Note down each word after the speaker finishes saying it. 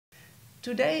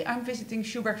Today I'm visiting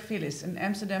Schuberg Philis, an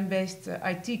Amsterdam-based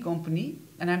IT company,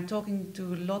 and I'm talking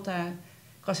to Lotta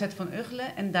Croiset van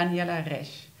Uchelen and Daniela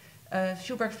Resch.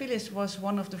 Schuberg Philis was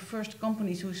one of the first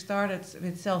companies who started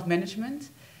with self-management,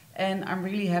 and I'm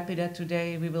really happy that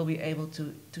today we will be able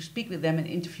to speak with them and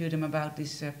interview them about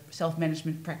this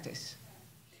self-management practice.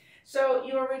 So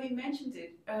you already mentioned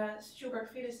it.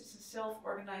 Schuberg Philis is a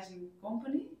self-organizing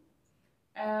company,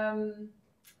 and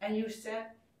you said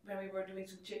when we were doing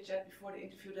some chit-chat before the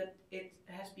interview that it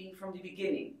has been from the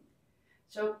beginning.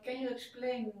 So can you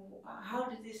explain how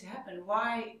did this happen?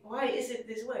 Why is it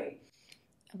this way?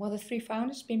 Well, the three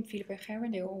founders, Pim, Philip and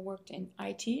Gerwin, they all worked in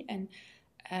IT, and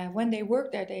when they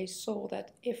worked there, they saw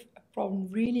that if a problem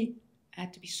really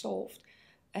had to be solved,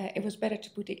 it was better to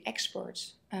put the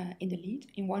experts in the lead,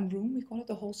 in one room, we call it,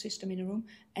 the whole system in a room,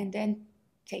 and then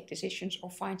take decisions or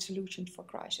find solutions for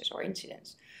crises or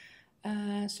incidents.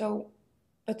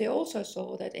 But they also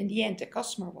saw that in the end, the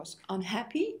customer was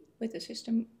unhappy with the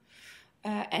system,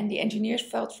 and the engineers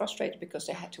felt frustrated because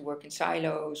they had to work in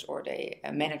silos, or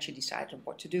a manager decided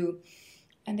what to do.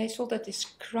 And they saw that this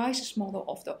crisis model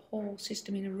of the whole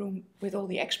system in a room with all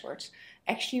the experts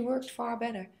actually worked far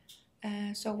better.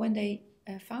 So when they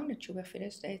founded Schuberg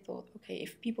Philis, they thought, okay,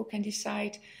 if people can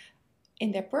decide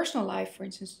in their personal life, for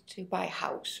instance, to buy a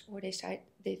house, or they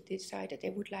decide that they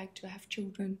would like to have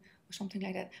children or something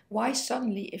like that, why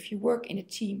suddenly, if you work in a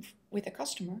team with a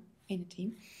customer in a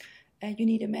team, you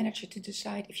need a manager to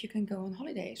decide if you can go on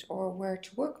holidays or where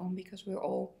to work on, because we're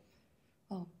all,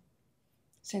 well,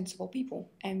 sensible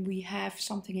people, and we have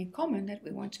something in common that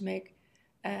we want to make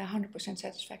 100%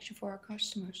 satisfaction for our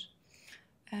customers.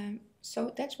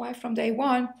 So that's why from day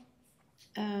one,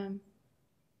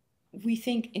 we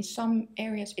think in some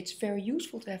areas it's very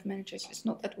useful to have managers. It's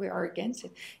not that we are against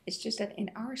it. It's just that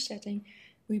in our setting,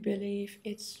 we believe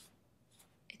it's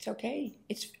okay.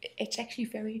 It's actually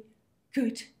very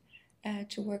good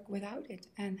to work without it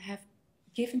and have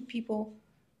given people,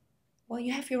 well,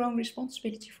 you have your own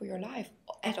responsibility for your life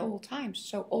at all times.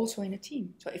 So also in a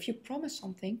team. So if you promise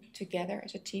something together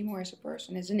as a team or as a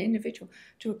person, as an individual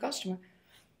to a customer,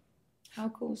 how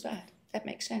cool is that? That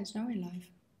makes sense, no, in life.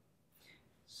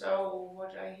 So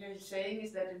what I hear you saying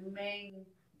is that the main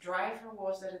driver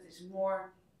was that it is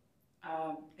more,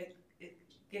 it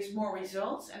gives more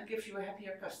results and gives you a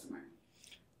happier customer.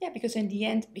 Yeah, because in the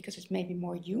end, because it's maybe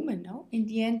more human, no? In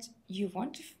the end, you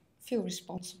want to feel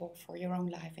responsible for your own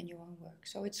life and your own work.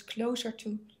 So it's closer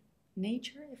to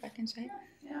nature, if I can say.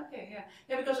 Yeah,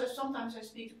 because sometimes I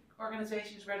speak to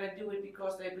organizations where they do it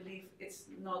because they believe it's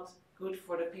not good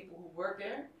for the people who work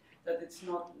there, that it's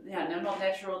not, they're not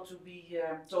natural to be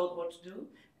told what to do.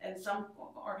 And some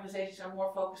organizations are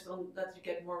more focused on that you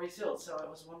get more results. So I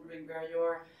was wondering where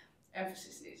your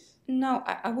emphasis is. No,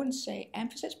 I wouldn't say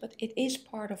emphasis, but it is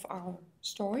part of our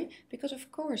story, because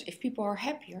of course, if people are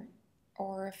happier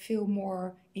or feel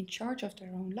more in charge of their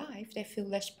own life, they feel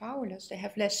less powerless, they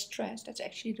have less stress. That's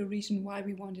actually the reason why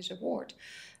we won this award.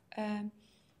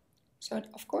 So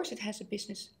of course it has a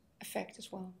business effect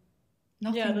as well.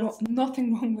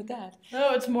 Nothing wrong with that.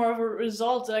 No, it's more of a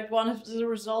result, like one of the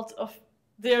result of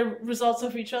their results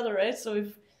of each other, right? So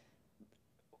if,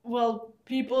 well,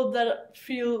 people that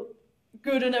feel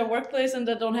good in their workplace and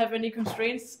that don't have any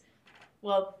constraints,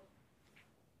 well,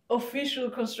 official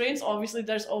constraints, obviously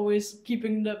there's always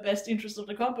keeping the best interest of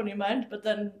the company in mind, but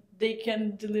then they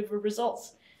can deliver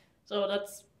results. So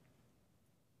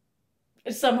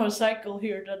it's somehow a cycle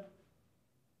here, that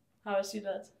how I see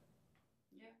that.